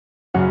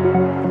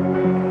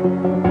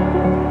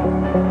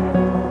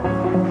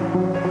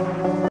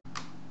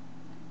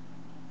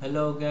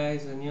Hello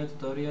guys, a new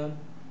tutorial.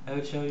 I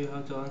will show you how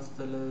to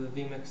install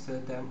Vimix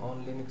theme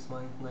on Linux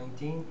Mint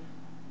 19.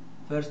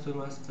 First we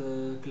must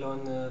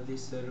clone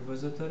this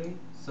repository.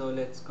 So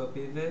let's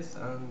copy this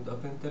and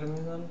open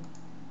terminal.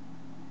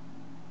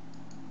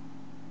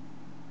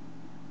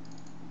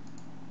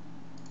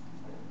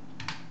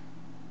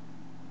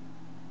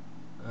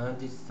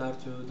 And it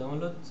starts to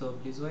download, so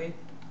please wait.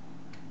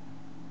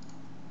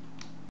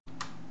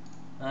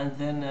 And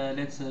then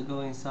let's go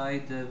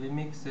inside the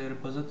Vimix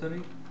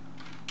repository.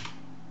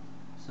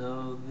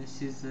 So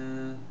this is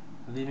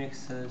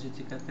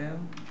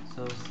Vimix-gtk-theme,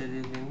 so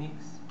cd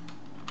Vimix,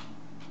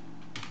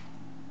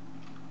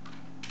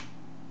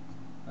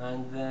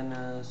 and then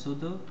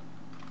sudo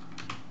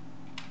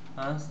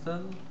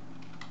install,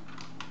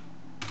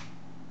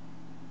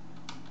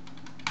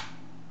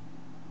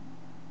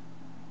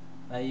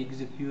 I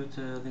execute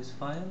this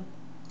file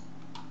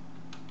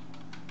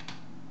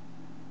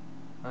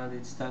and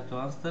it starts to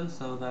install,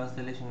 so the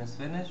installation is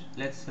finished.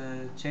 Let's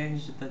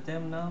change the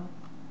theme now.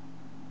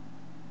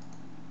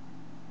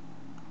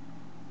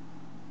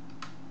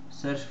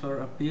 Search for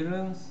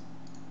appearance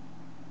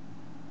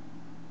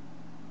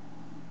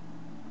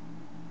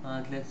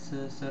and let's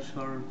search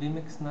for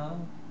Vimix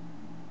now.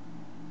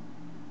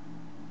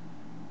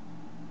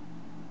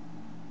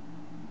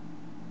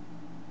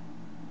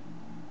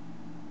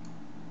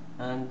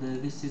 And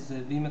this is a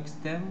Vimix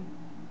theme.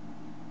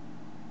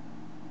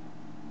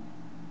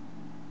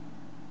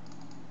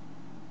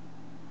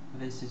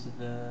 This is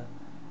the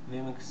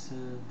Vimix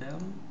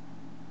theme.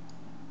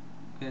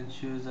 You can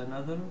choose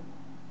another.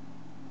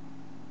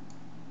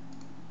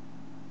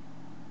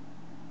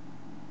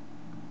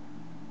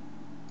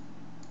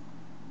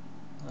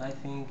 I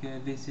think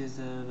this is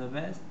the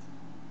best.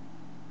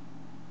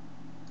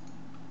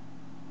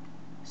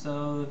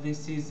 So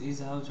this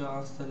is how to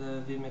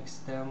install Vimix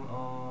theme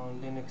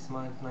on Linux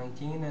Mint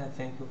 19.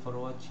 Thank you for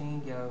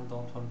watching and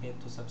don't forget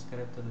to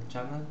subscribe to the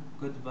channel.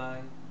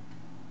 Goodbye.